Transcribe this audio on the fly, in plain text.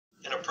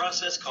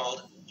process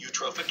called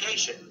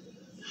eutrophication.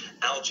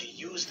 Algae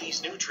use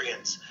these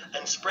nutrients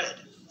and spread,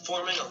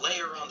 forming a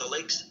layer on the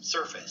lake's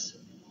surface.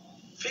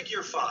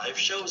 Figure 5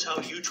 shows how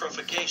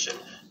eutrophication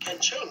can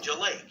change a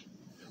lake.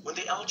 When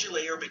the algae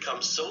layer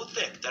becomes so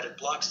thick that it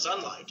blocks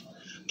sunlight,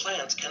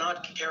 plants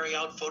cannot carry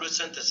out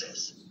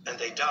photosynthesis, and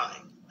they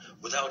die.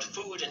 Without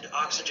food and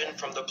oxygen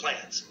from the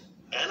plants,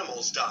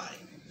 animals die.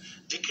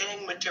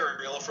 Decaying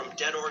material from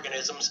dead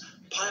organisms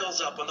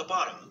piles up on the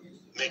bottom,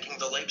 making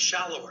the lake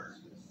shallower.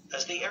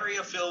 As the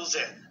area fills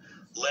in,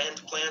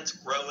 land plants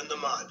grow in the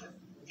mud.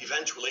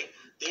 Eventually,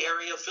 the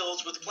area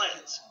fills with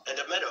plants, and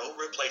a meadow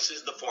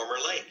replaces the former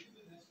lake.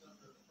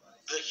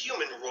 The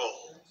human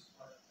role.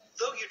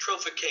 Though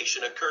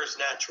eutrophication occurs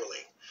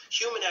naturally,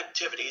 human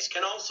activities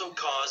can also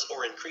cause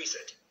or increase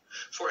it.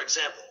 For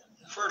example,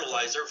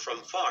 fertilizer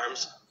from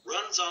farms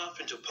runs off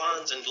into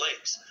ponds and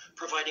lakes,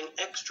 providing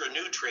extra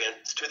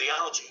nutrients to the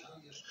algae.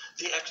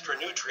 The extra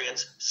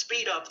nutrients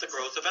speed up the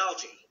growth of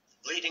algae,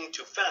 leading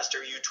to faster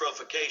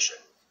eutrophication.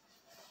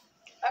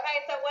 Okay,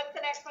 so what's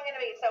the next one going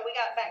to be? So we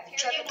got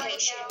bacteria,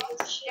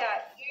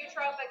 yeah,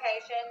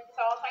 eutrophication. So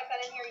I'll type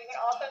that in here. You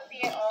can also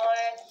see it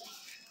on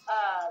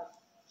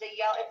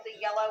it's the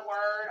yellow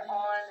word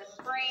on the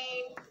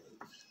screen.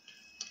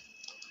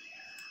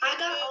 I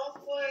got all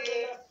four of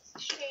them.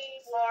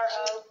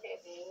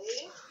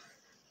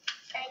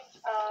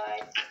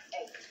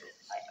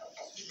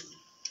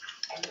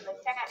 And the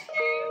chat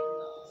too.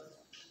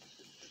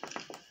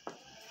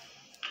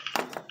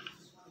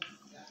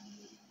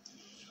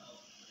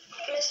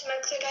 Miss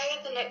Mexico, I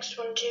got the next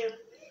one too.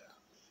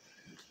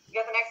 You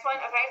got the next one?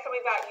 Okay, so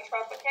we've got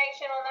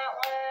eutrophication on that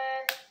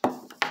one.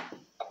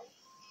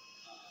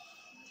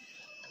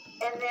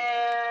 And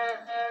then,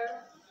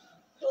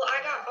 well, I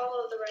got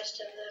all of the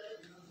rest of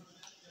them.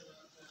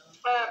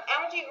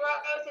 Algae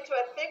grows into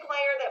a thick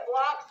layer that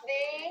blocks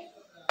the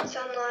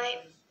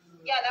sunlight.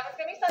 Yeah, that one's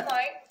going to be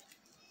sunlight.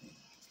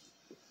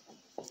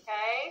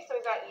 Okay, so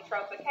we've got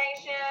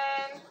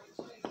eutrophication.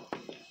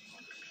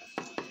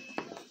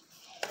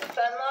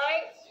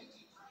 Sunlight.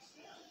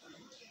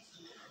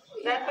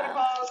 That's going to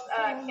cause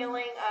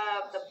killing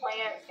of the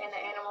plants and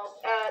the animals.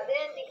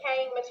 Then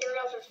decaying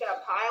materials are just going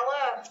to pile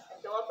up and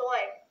fill up the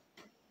lake.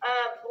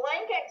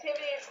 Blank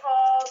activity is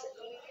called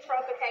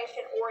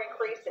eutrophication or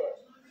increase it.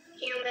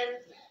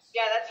 Human.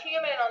 Yeah, that's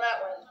human on that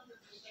one.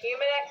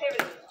 Human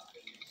activities.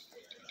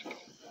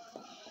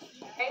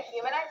 Okay,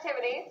 human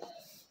activities.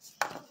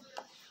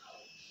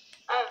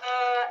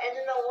 And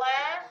then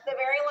the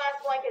very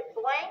last blank is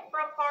blank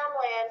from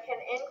farmland can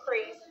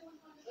increase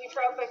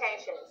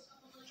eutrophication.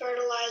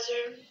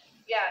 Fertilizer.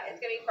 Yeah, it's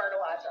going to be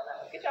fertilizer on that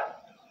one. Good job.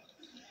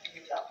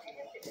 Good job.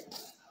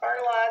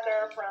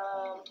 Fertilizer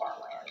from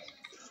farmland.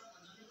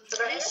 So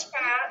that's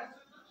that.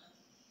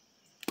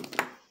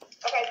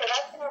 Okay, so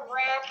that's going to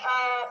wrap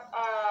up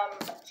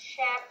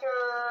chapter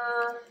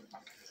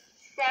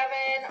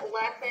 7,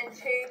 lesson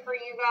 2 for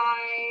you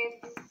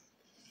guys.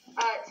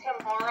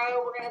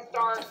 Tomorrow we're going to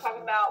start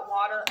talking about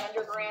water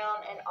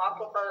underground and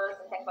aquifers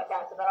and things like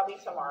that, so that'll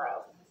be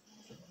tomorrow.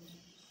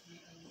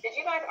 Did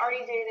you guys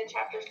already do the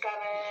chapter 7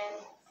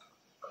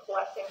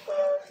 lesson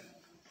quiz?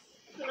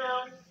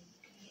 No.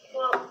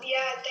 Well,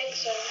 yeah, I think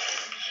so.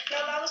 No,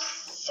 that was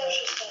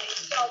social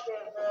studies. Y'all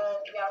did the,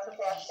 yeah, so I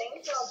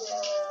think y'all did.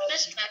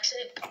 Miss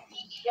Maxit.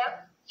 Yep.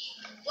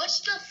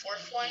 What's the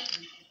fourth one?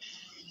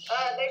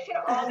 They should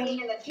all be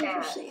in the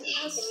chat.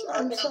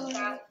 I'm sorry.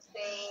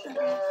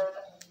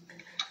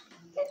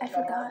 I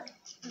forgot.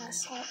 And I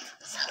slept.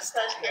 So I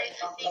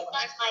think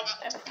that's my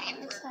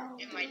paper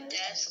in my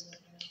desk,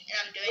 and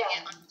I'm doing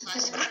it on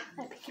class.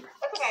 That's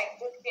okay.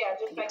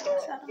 Just make get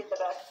the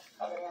best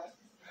of it.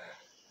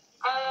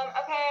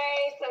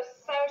 Okay, so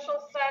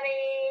social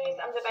studies.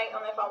 I'm debating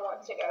on if I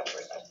want to go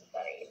through social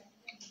studies.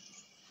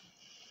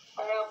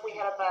 I don't know if we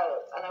had a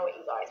vote. I know what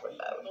you guys would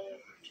vote.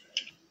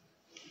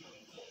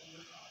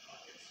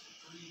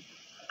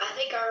 I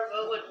think our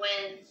vote would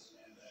win.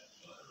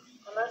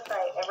 I must say,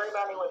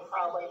 everybody would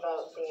probably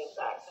vote the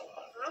exact same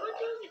thing. Why are we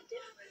doing it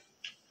different?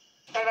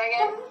 Say that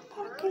again?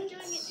 Why are we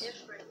doing it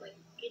different? Like,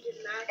 you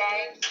did not.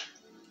 Okay.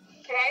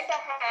 Today's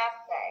a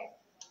half day.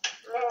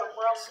 We're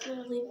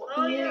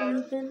leaving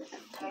at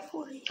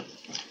 10:40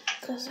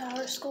 because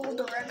our school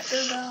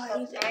director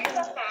died. Today's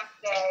a half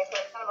day, so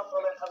it's kind of a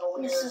little bit of a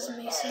weird Mrs.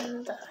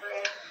 Mason died.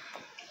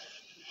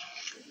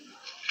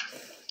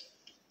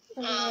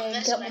 And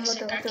Miss that one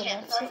Mexico, director I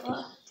can't wants it.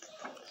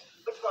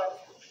 Which one?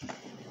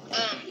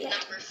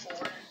 Number 4.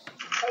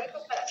 Are you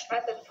talking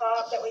at the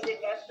top that we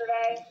did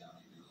yesterday?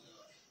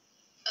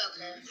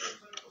 Okay.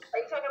 Are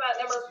you talking about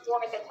number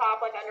 4 at the top,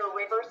 like under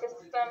river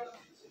systems?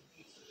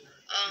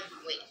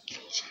 Wait.